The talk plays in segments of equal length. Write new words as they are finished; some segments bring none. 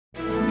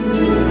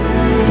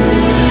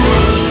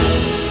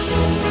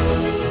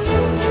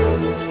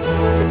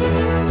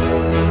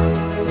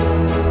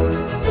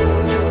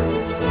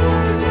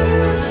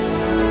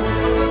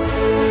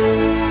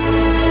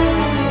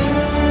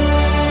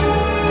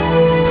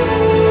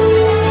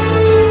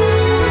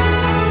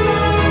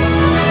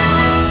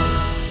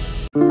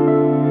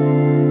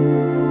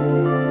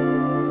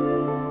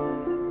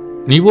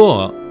尼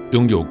泊尔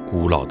拥有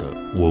古老的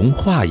文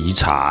化遗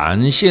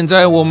产，现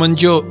在我们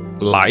就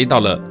来到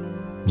了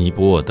尼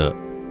泊尔的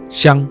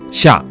乡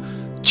下，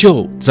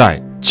就在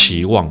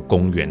期望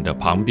公园的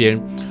旁边。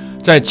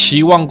在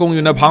期望公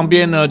园的旁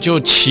边呢，就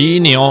骑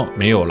牛，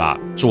没有啦，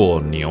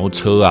坐牛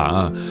车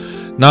啊。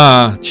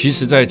那其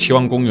实，在期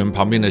望公园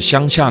旁边的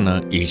乡下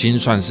呢，已经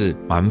算是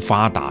蛮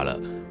发达了。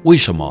为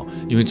什么？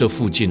因为这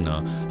附近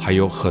呢，还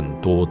有很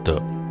多的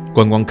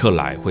观光客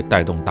来，会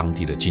带动当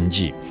地的经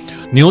济。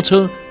牛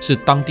车是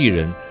当地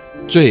人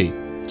最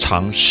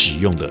常使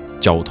用的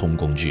交通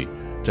工具。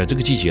在这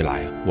个季节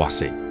来，哇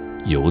塞，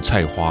油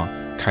菜花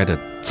开得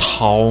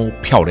超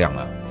漂亮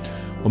啊！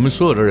我们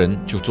所有的人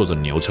就坐着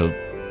牛车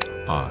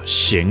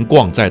闲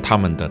逛在他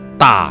们的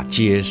大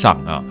街上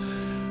啊。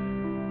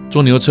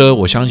坐牛车，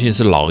我相信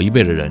是老一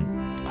辈的人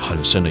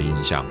很深的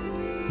印象。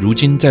如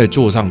今再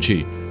坐上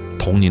去，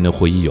童年的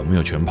回忆有没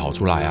有全跑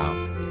出来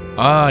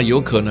啊？有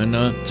可能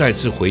呢，再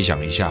次回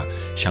想一下，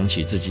想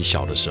起自己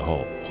小的时候，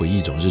回忆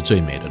总是最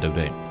美的，对不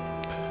对？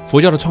佛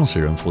教的创始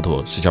人佛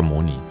陀释迦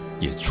牟尼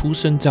也出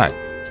生在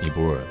尼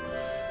泊尔。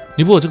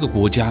尼泊尔这个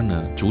国家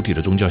呢，主体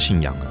的宗教信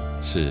仰呢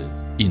是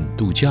印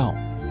度教，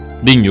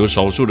另有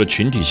少数的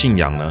群体信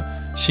仰呢，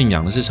信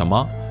仰的是什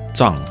么？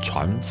藏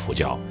传佛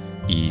教、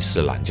伊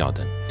斯兰教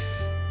等。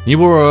尼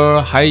泊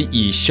尔还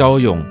以骁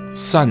勇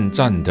善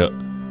战的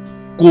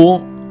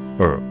郭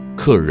尔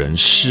克人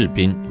士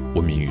兵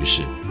闻名于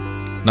世。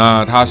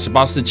那他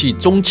18世纪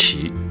中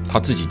期，他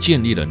自己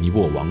建立了尼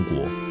泊尔王国，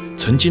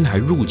曾经还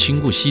入侵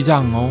过西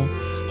藏哦。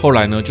后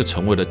来呢，就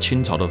成为了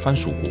清朝的藩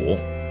属国。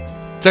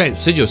在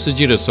19世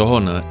纪的时候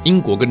呢，英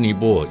国跟尼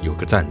泊尔有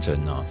个战争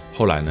啊。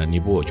后来呢，尼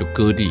泊尔就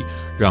割地，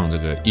让这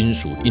个英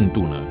属印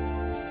度呢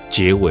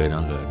结为那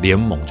个联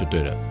盟就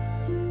对了。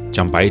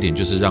讲白一点，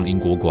就是让英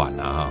国管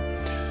啊。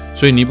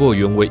所以尼泊尔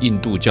原为印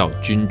度教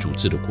君主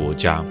制的国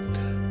家，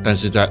但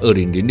是在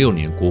2006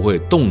年，国会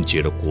冻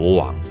结了国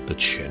王的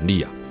权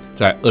利啊。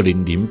在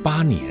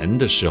2008年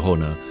的时候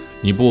呢，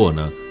尼泊尔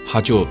呢，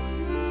他就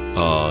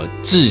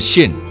制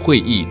宪会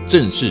议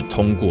正式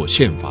通过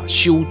宪法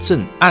修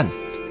正案，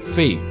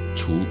废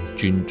除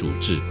君主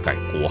制，改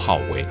国号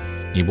为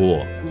尼泊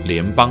尔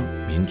联邦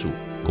民主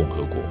共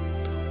和国。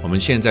我们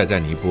现在在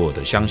尼泊尔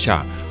的乡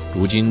下，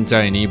如今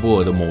在尼泊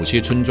尔的某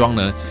些村庄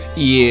呢，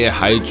也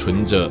还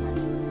存着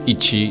一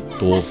妻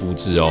多夫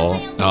制哦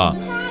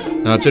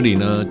那这里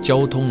呢，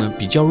交通呢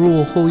比较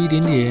落后一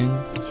点点，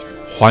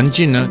环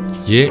境呢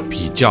也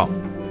比较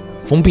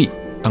封闭。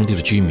当地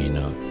的居民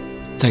呢，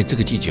在这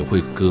个季节会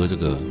割这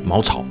个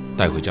茅草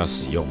带回家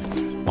使用。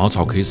茅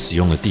草可以使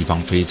用的地方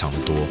非常的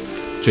多，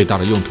最大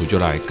的用途就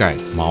来盖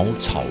茅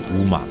草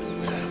屋嘛。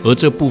而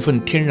这部分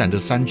天然的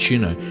山区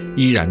呢，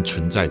依然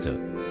存在着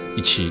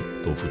一妻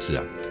多夫制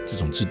啊。这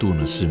种制度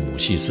呢，是母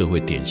系社会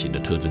典型的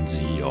特征之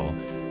一哦。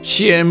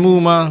羡慕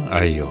吗？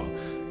哎呦，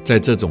在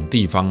这种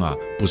地方啊，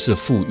不是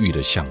富裕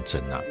的象征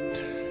啊。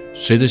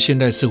随着现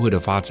代社会的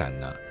发展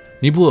呢，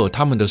尼泊尔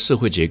他们的社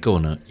会结构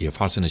呢，也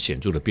发生了显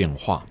著的变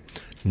化。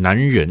男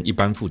人一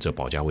般负责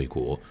保家卫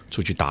国，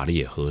出去打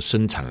猎和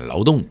生产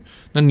劳动；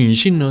那女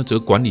性呢，则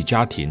管理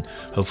家庭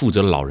和负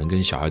责老人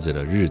跟小孩子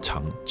的日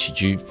常起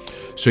居。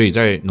所以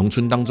在农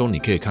村当中，你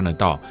可以看得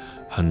到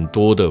很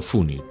多的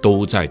妇女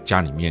都在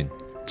家里面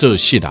这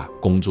些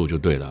工作就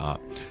对了啊，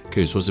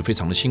可以说是非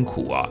常的辛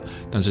苦啊。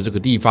但是这个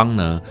地方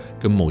呢，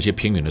跟某些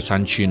偏远的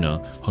山区呢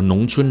和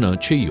农村呢，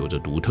却有着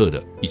独特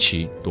的一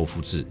妻多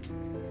夫制。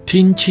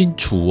听清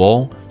楚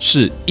哦，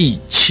是一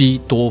妻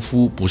多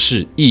夫，不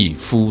是一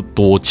夫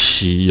多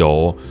妻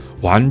哦，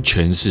完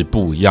全是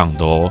不一样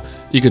的哦。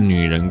一个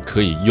女人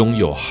可以拥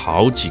有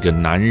好几个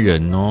男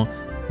人哦，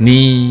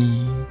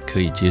你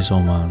可以接受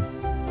吗？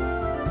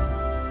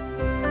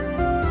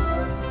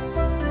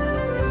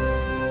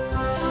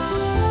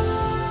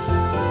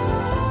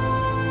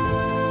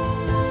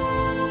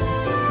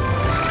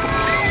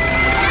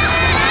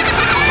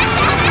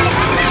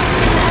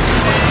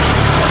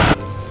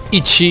一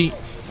妻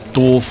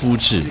多夫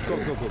制，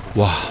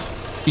哇！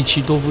一妻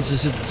多夫制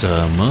是怎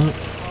么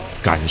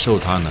感受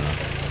它呢？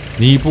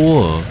尼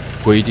泊尔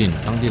规定，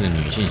当地的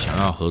女性想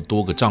要和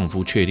多个丈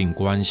夫确定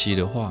关系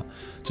的话，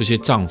这些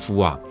丈夫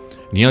啊，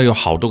你要有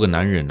好多个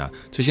男人啊，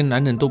这些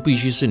男人都必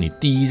须是你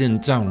第一任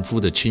丈夫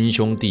的亲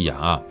兄弟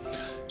啊。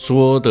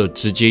说的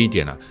直接一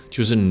点啊，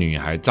就是女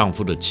孩丈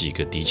夫的几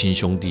个嫡亲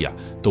兄弟啊，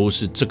都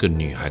是这个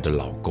女孩的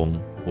老公。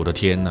我的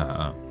天哪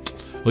啊！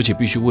而且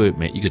必须为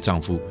每一个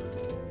丈夫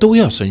都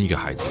要生一个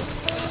孩子，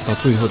到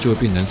最后就会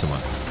变成什么？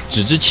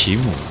只知其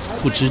母，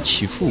不知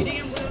其父。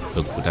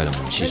和古代的母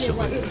系社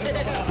会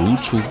如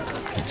出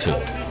一辙。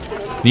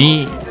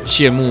你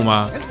羡慕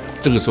吗？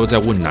这个时候再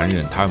问男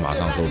人，他会马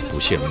上说不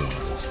羡慕。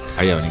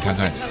还有，你看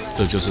看，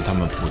这就是他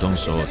们普通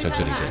时候在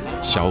这里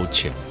的消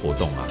遣活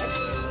动啊，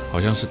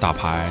好像是打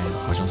牌，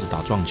好像是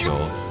打撞球。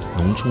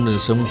农村的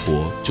生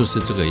活就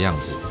是这个样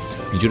子。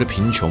你觉得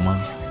贫穷吗？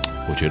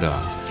我觉得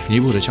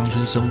尼泊尔的乡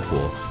村生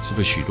活是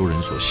被许多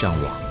人所向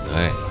往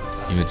的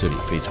因为这里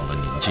非常的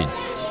宁静，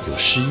有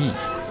诗意，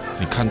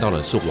你看到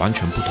的是完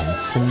全不同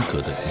风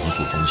格的民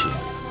俗风情，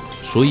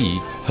所以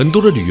很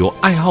多的旅游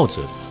爱好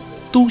者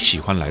都喜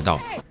欢来到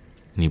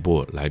尼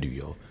泊尔来旅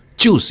游，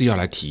就是要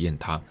来体验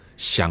它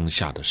乡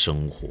下的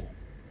生活。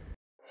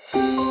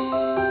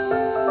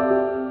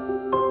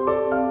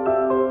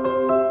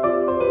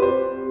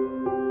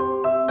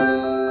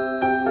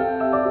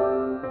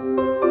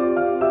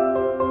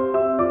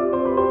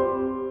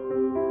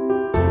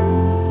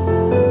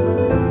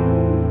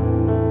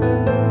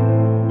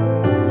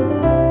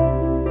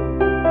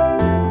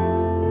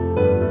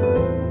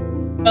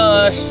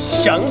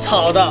香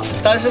草的，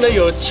但是呢，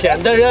有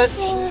钱的人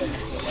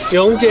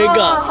用这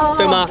个，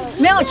对吗？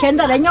没有钱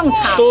的人用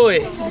草。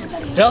对，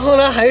然后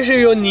呢，还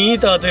是有泥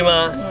的，对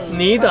吗？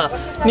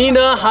泥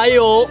呢，还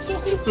有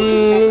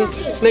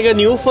那个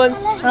牛粪，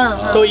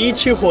都一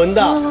起混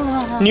的。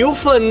牛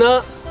粪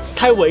呢，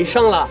太卫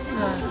生了，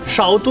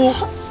消毒，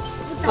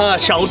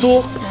消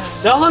毒。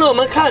然后呢，我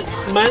们看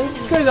门，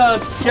这个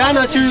家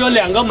呢就有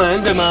2个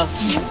门，对吗？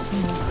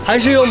还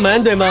是有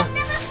门，对吗？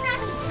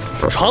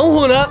窗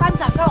户呢？班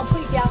长跟我配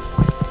雕。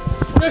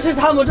这是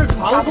他们的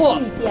窗户。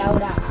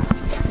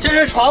这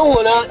是窗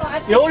户呢，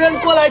有人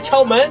过来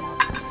敲门，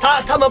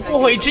他们不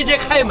会直接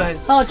开门。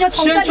哦，就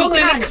从这里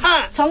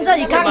看，从这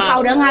里看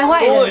好人还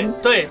坏人。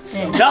对。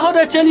然后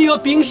呢，这里有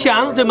冰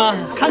箱，对吗？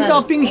看到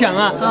冰箱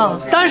啊。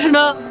但是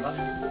呢，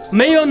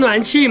没有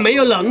暖气，没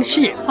有冷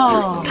气。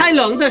太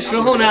冷的时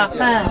候呢，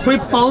会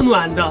保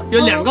暖的，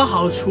有2个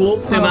好处，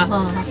对吗？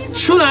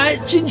出来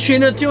进去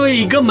呢，就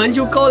1个门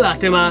就够了，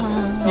对吗？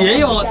也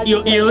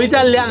有一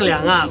点亮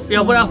啊，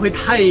要不然会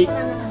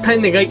太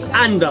那个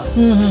暗的。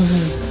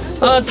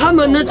他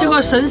们的这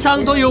个身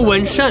上都有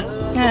纹身。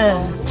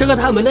这个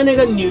他们的那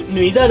个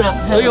女的呢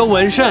都有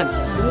纹身。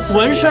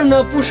纹身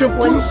呢不是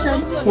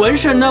纹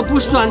身呢不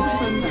算，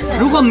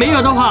如果没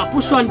有的话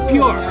不算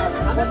pure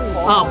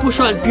啊，不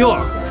算 pure。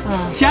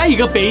下一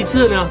个辈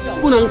子呢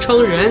不能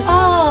成人，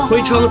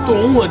会成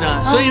动物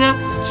的。所以呢，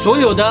所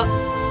有的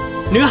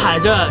女孩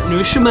子、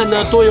女士们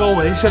呢都有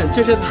纹身，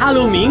这是塔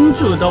鲁民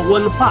族的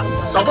文化，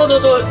什么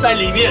都在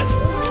里面，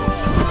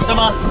对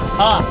吗？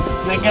啊，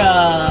那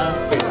个。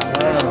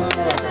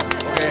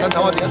咱台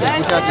湾这个不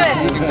下去，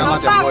你干嘛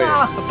讲话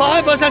呀？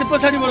不差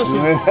你不能输。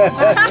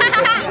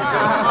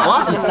我，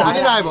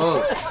你来不？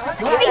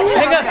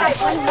那个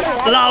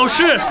老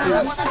师，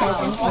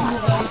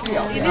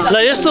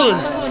来一顿，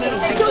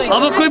我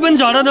们亏本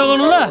找到那个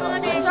了。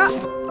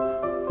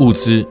物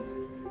资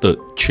的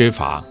缺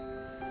乏，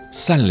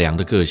善良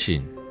的个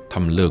性，他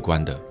们乐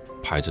观的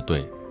排着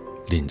队，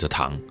领着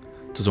糖，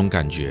这种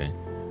感觉，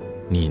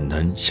你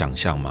能想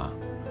象吗？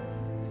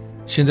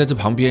现在这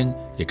旁边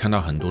也看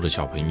到很多的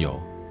小朋友。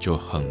就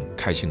很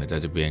开心的在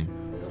这边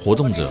活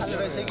动着，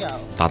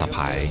打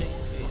牌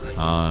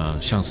啊，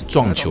像是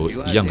撞球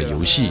一样的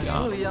游戏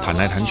啊，弹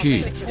来弹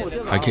去，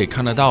还可以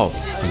看得到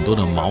很多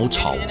的茅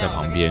草在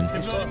旁边，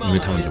因为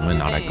他们准备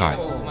拿来盖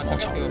茅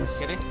草屋。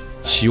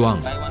希望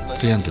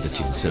这样子的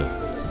景色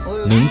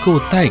能够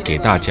带给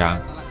大家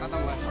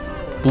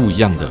不一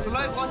样的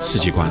世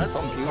界观，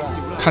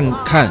看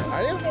看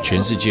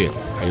全世界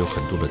还有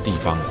很多的地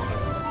方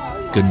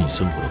跟你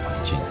生活的环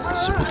境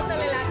是不同的。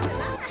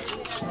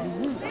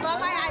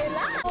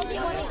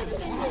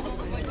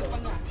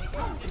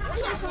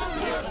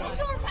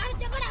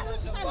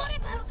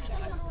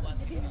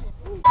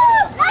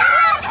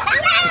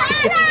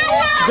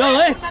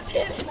Rồi,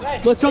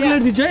 một chocolate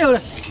thì chơi rồi.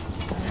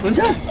 Muốn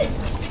chơi?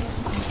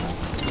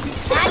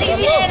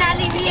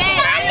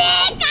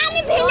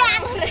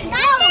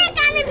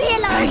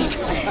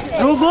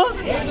 Ruko?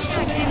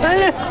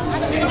 Đây.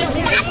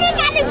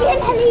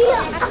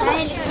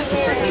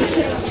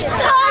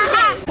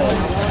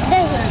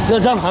 Giờ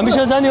giảm hàm bị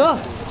sao ra nữa?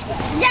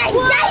 Dai.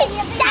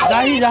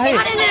 Dai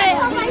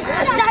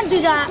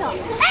tu ra.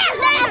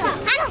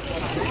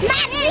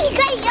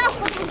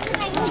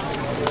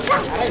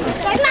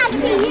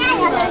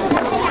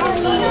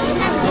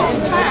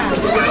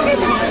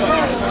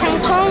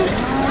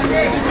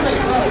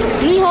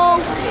你好，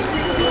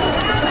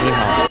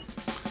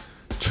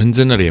纯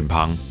真的脸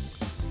庞，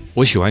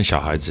我喜欢小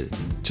孩子，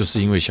就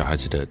是因为小孩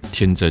子的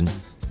天真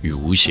与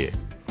无邪。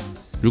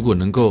如果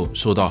能够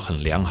受到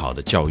很良好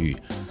的教育，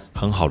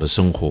很好的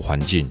生活环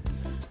境，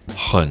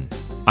很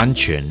安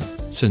全，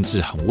甚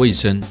至很卫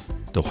生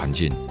的环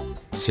境，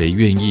谁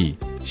愿意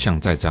像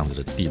在这样子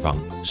的地方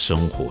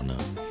生活呢？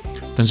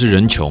但是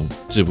人穷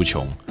志不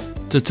穷，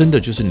这真的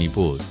就是尼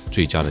泊尔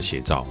最佳的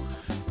写照。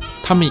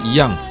他们一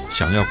样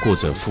想要过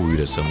着富裕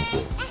的生活，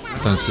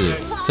但是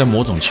在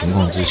某种情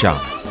况之下，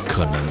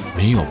可能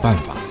没有办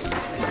法。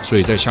所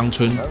以在乡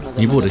村，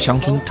尼泊尔的乡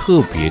村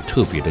特别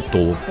的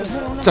多，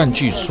占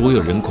据所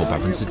有人口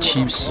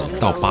70%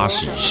到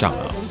80%以上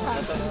啊。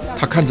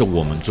他看着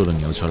我们坐的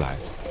牛车来，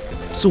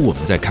是我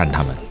们在看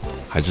他们，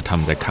还是他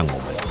们在看我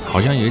们？好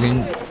像有点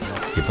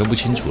也分不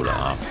清楚了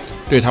啊。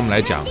对他们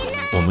来讲，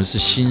我们是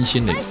新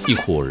鲜的一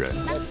伙人；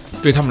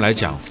对他们来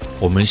讲，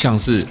我们像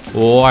是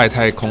外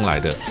太空来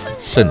的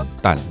圣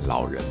诞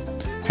老人。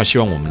他希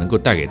望我们能够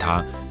带给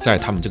他在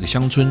他们这个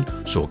乡村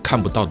所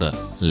看不到的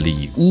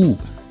礼物，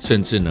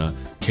甚至呢，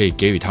可以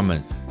给予他们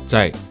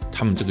在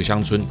他们这个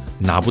乡村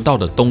拿不到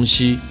的东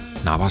西，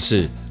哪怕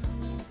是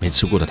没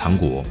吃过的糖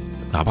果，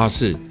哪怕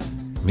是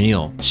没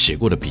有写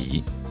过的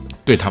笔，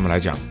对他们来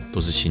讲都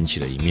是新奇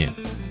的一面。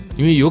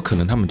因为有可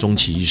能他们终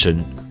其一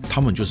生，他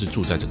们就是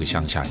住在这个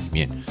乡下里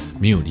面，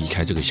没有离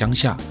开这个乡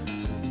下，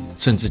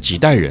甚至几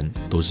代人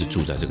都是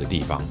住在这个地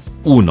方。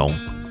务农，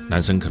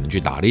男生可能去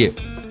打猎，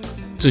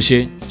这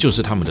些就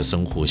是他们的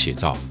生活写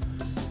照，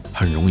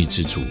很容易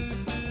知足，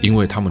因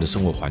为他们的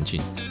生活环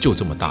境就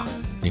这么大。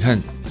你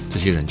看，这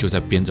些人就在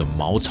编着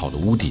茅草的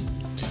屋顶，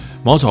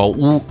茅草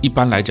屋一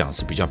般来讲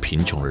是比较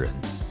贫穷的人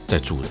在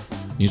住的。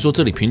你说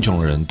这里贫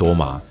穷的人多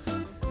吗？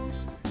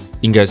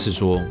应该是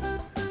说，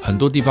很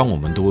多地方我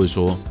们都会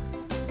说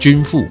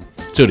均富，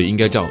这里应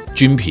该叫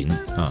均贫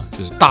啊，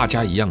就是大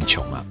家一样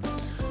穷啊。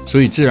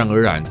所以自然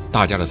而然，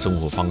大家的生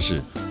活方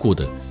式过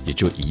得也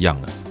就一样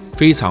了，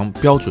非常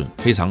标准、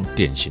非常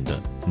典型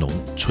的农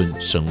村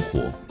生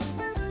活。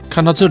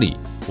看到这里，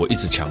我一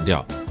直强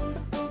调，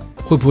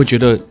会不会觉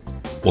得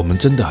我们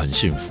真的很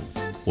幸福？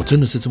我真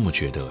的是这么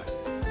觉得。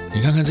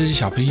你看看这些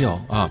小朋友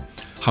啊，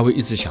他会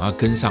一直想要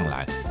跟上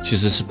来，其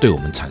实是对我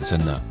们产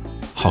生了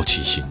好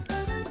奇心，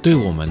对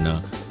我们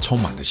呢充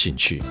满了兴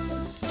趣，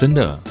真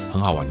的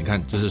很好玩。你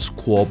看，这是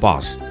school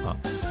bus 啊，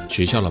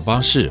学校的巴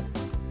士。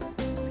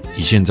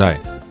以现在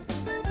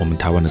我们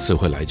台湾的社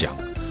会来讲，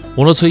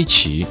摩托车一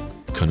骑，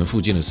可能附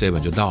近的 7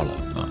 就到了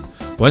啊。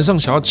晚上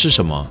想要吃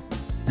什么，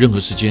任何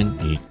时间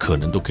你可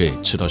能都可以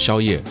吃到宵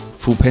夜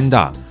 ，Food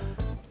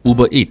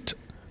Panda、Uber Eat，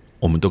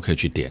 我们都可以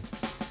去点，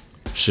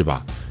是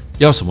吧？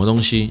要什么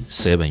东西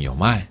 7 有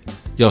卖，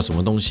要什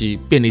么东西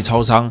便利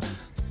超商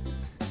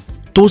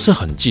都是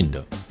很近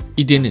的。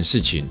一点点事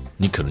情，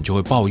你可能就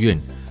会抱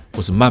怨，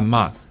或是谩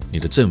骂你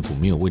的政府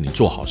没有为你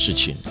做好事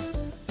情，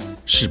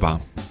是吧？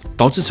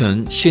导致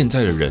成现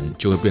在的人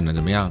就会变得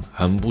怎么样？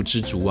很不知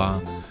足啊！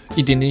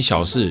一点点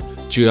小事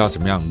就要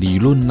怎么样理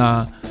论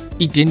啊？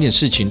一点点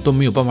事情都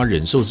没有办法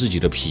忍受自己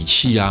的脾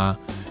气啊！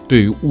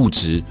对于物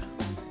质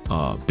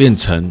变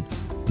成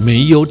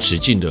没有止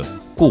境的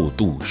过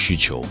度需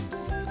求。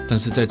但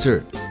是在这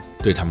儿，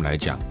对他们来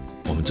讲，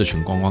我们这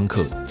群观光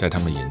客在他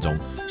们眼中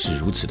是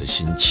如此的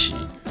新奇。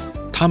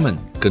他们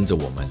跟着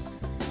我们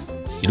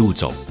一路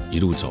走，一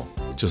路走，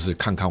就是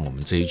看看我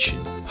们这一群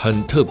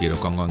很特别的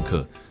观光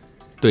客。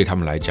对他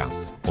们来讲，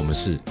我们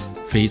是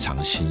非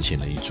常新鲜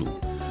的一组，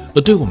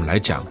而对我们来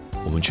讲，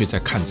我们却在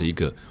看着一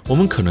个我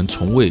们可能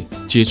从未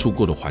接触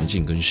过的环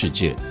境跟世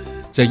界，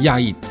在讶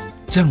异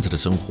这样子的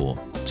生活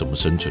怎么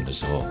生存的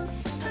时候，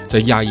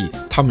在讶异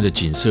他们的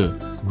景色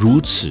如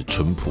此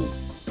淳朴，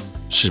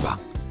是吧？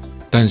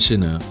但是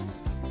呢，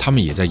他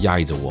们也在讶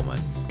异着我们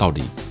到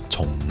底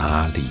从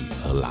哪里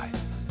而来。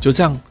就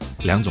这样，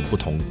两种不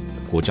同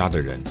国家的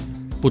人，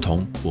不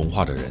同文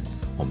化的人，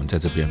我们在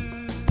这边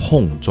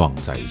碰撞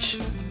在一起。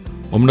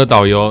我们的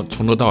导游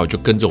从头到尾就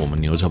跟着我们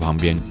牛车旁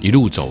边一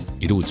路走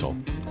一路走，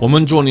我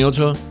们坐牛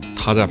车，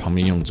他在旁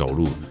边用走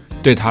路，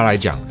对他来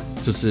讲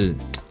这是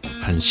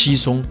很稀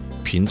松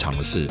平常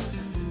的事。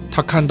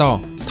他看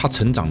到他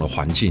成长的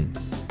环境，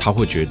他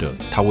会觉得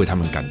他为他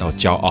们感到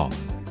骄傲，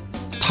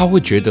他会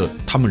觉得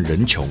他们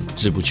人穷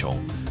志不穷，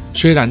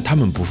虽然他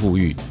们不富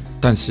裕，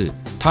但是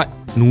他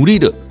努力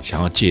的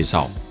想要介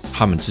绍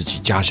他们自己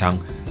家乡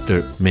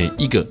的每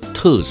一个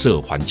特色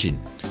环境，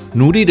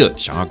努力的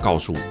想要告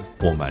诉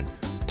我们，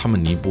他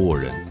们尼泊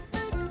尔人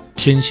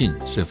天性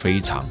是非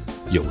常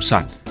友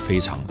善、非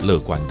常乐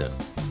观的。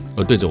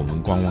而对着我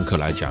们观光客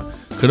来讲，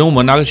可能我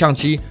们拿个相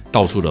机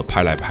到处的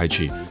拍来拍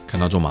去，看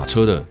到坐马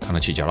车的，看到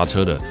骑脚踏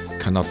车的，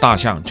看到大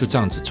象就这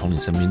样子从你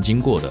身边经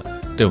过的，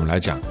对我们来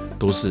讲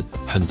都是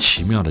很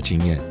奇妙的经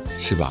验，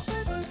是吧？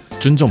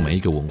尊重每一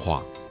个文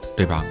化，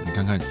对吧？你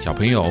看看小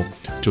朋友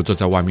就坐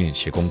在外面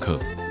写功课，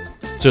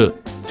这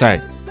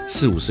在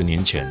40-50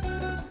年前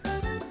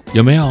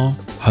有没有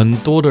很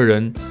多的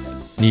人，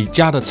你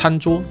家的餐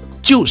桌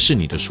就是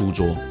你的书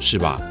桌，是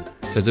吧？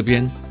在这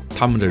边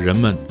他们的人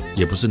们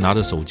也不是拿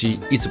着手机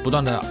一直不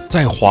断的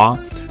在滑，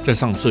在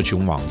上社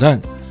群网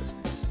站，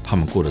他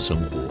们过的生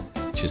活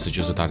其实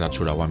就是大家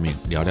出来外面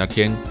聊聊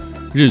天，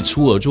日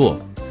出而作，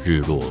日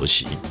落而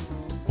息。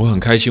我很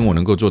开心我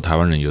能够做台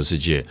湾人游世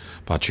界，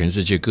把全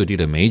世界各地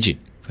的美景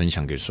分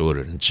享给所有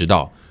的人知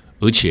道，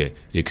而且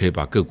也可以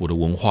把各国的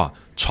文化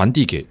传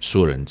递给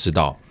所有人知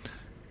道。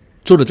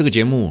做的这个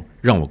节目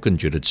让我更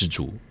觉得知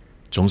足，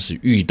纵使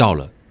遇到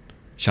了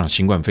像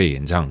新冠肺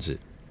炎这样子，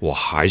我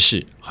还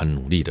是很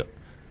努力的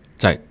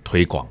在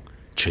推广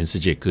全世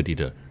界各地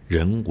的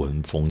人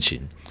文风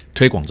情，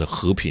推广着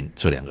和平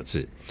这2个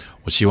字。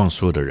我希望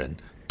所有的人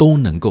都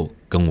能够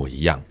跟我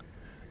一样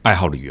爱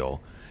好旅游，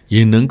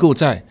也能够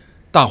在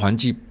大环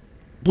境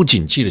不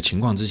景气的情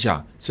况之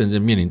下，甚至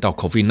面临到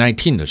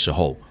COVID-19 的时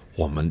候，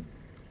我们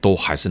都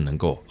还是能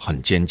够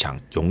很坚强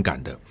勇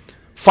敢的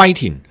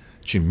fighting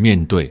去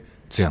面对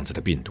这样子的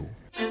病毒。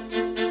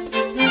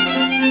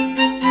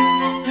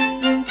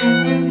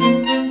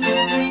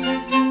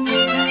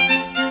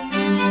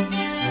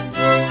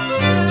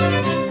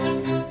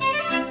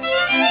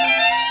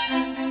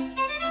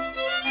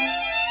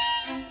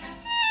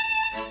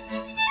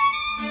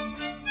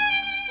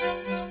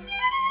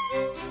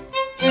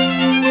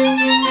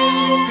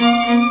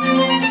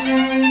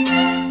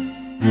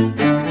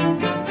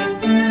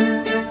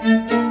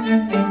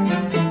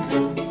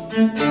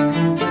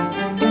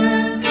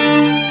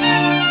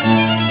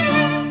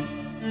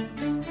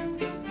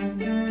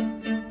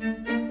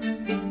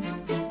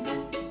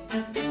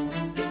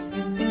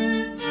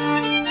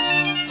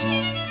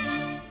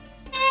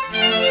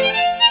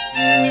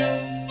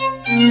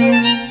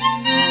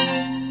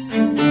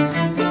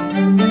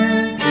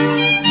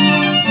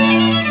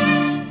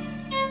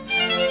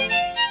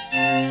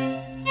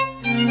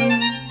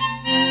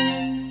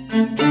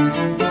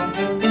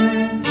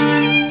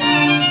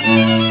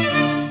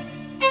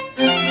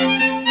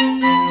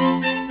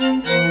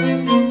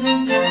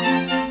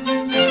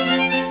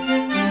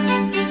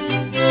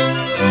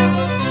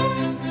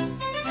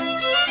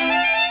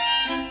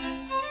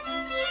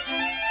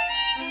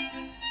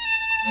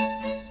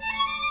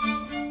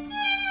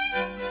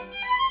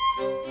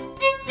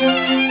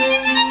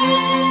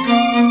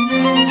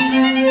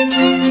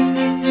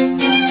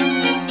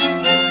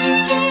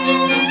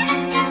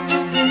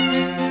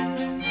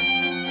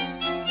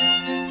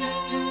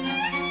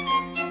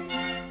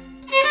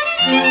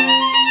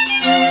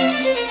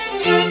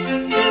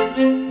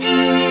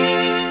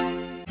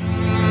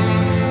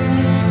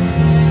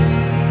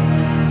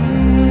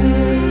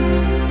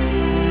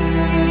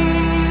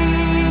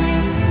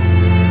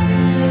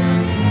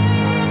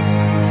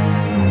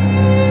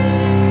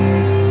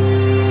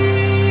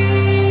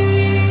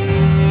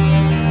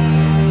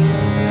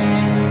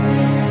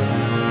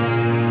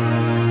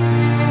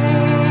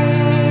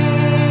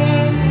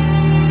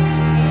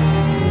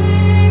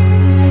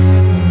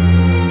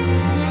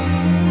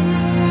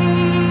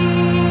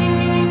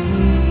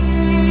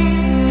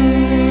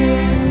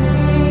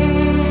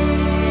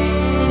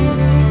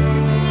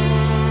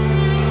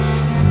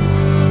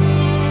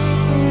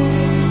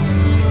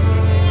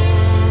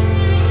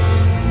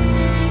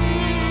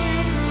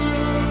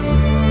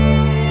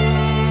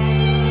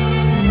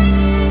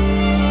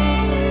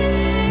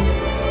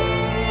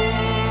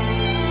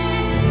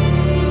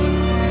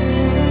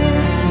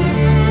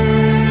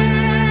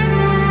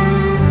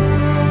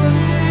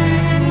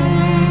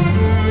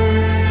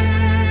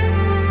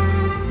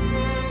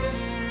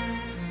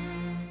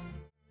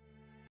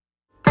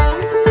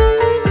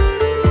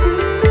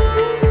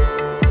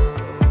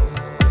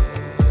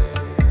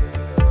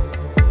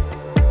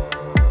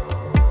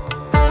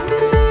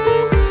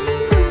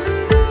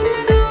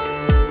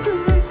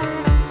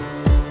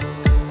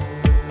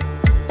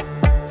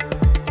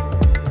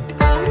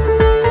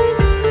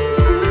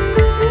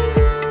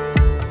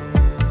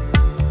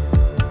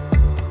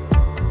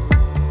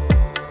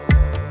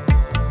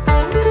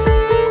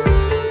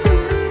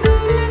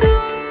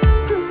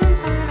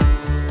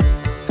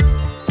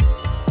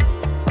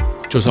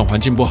就算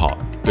环境不好，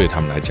对他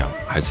们来讲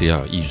还是要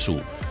有艺术。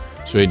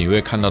所以你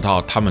会看到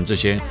他们这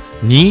些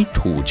泥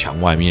土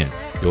墙外面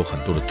有很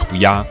多的涂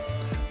鸦，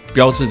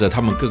标志着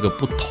他们各个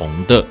不同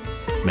的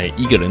每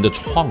一个人的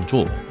创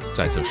作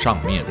在这上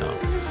面呢。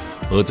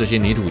而这些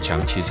泥土墙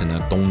其实呢，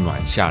冬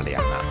暖夏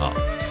凉啊，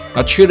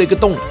那缺了一个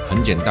洞，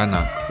很简单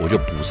啊，我就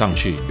补上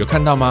去。有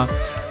看到吗？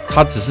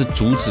它只是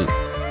竹子、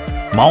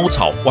茅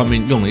草外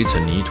面用了一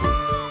层泥土。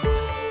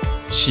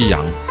夕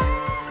阳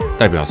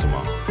代表什么？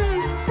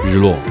日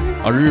落。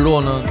而日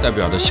落呢，代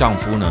表的相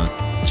夫呢，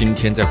今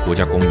天在国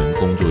家公园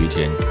工作一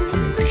天，他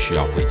们必须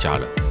要回家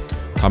了。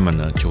他们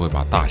呢，就会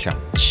把大象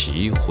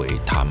骑回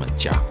他们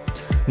家。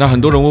那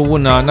很多人会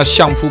问啊，那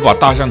相夫把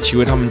大象骑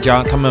回他们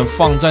家，他们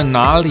放在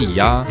哪里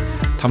呀？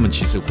他们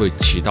其实会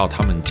骑到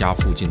他们家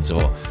附近之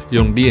后，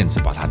用链子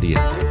把它链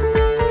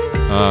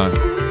着。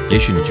也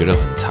许你觉得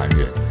很残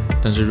忍，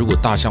但是如果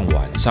大象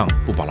晚上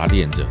不把它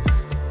链着，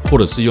或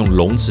者是用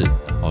笼子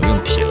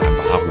用铁栏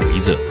把它围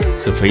着，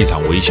是非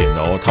常危险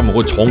的哦，他们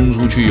会冲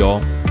出去哦，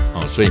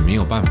所以没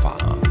有办法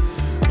啊。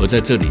而在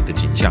这里的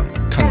景象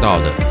看到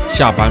的，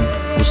下班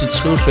不是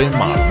车水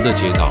马龙的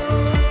街道，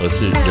而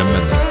是人们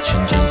的轻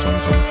轻松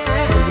松、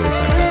悠悠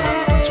哉哉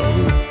的走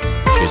路。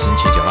学生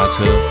骑脚踏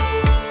车，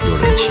有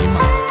人骑马，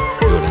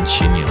有人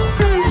骑牛，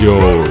有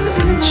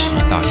人骑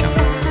大象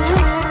回家。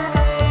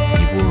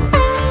尼泊尔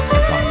太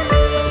棒了，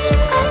我怎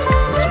么看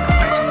我怎么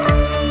爱上它。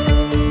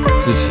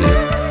支持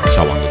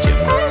小王的节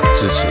目，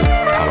支持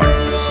台湾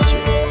人游世界，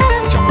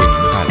我将为您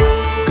带来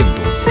更多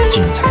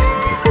精彩的影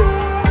片。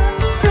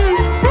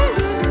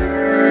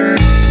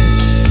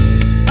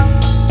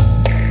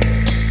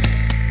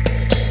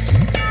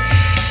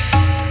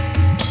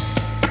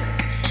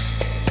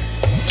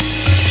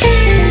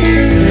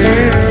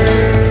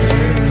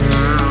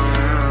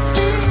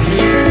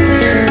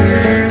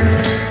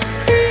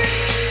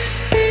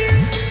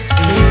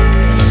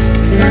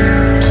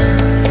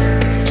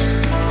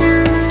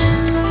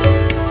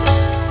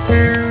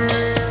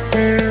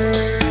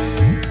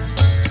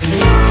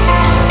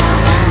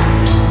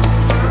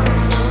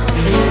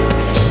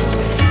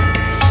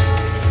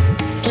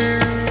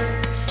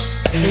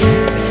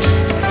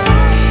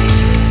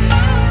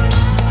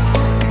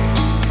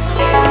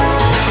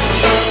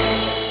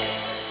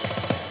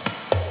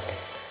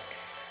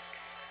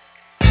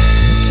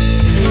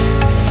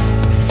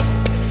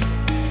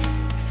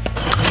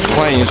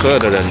欢迎所有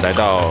的人来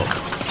到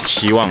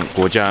期望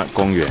国家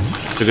公园。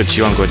这个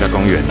期望国家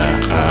公园呢，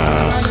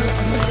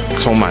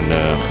充满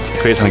了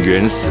非常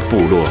原始部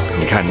落。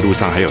你看路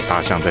上还有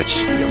大象在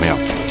骑，有没有？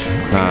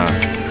那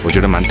我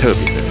觉得蛮特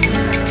别的。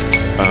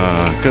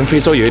跟非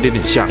洲有一点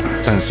点像，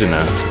但是呢，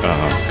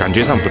感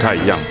觉上不太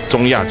一样。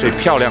中亚最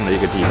漂亮的一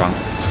个地方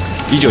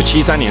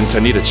，1973年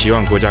成立的期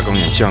望国家公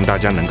园，希望大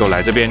家能够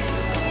来这边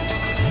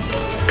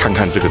看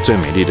看这个最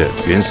美丽的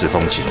原始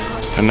风景。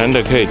很难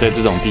得可以在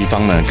这种地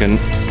方呢，跟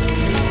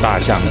大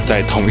象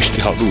在同一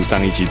条路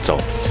上一起走，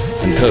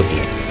很特别。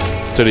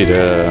这里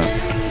的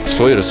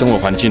所有的生活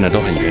环境呢都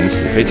很原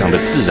始，非常的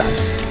自然。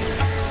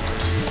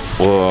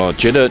我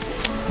觉得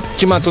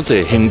今嘛做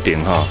这很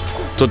顶哈，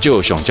做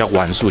就想叫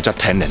元素叫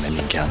天然的物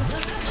件，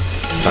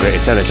大家会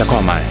使来这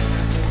看卖，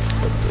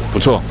不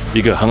错，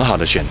一个很好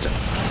的选择。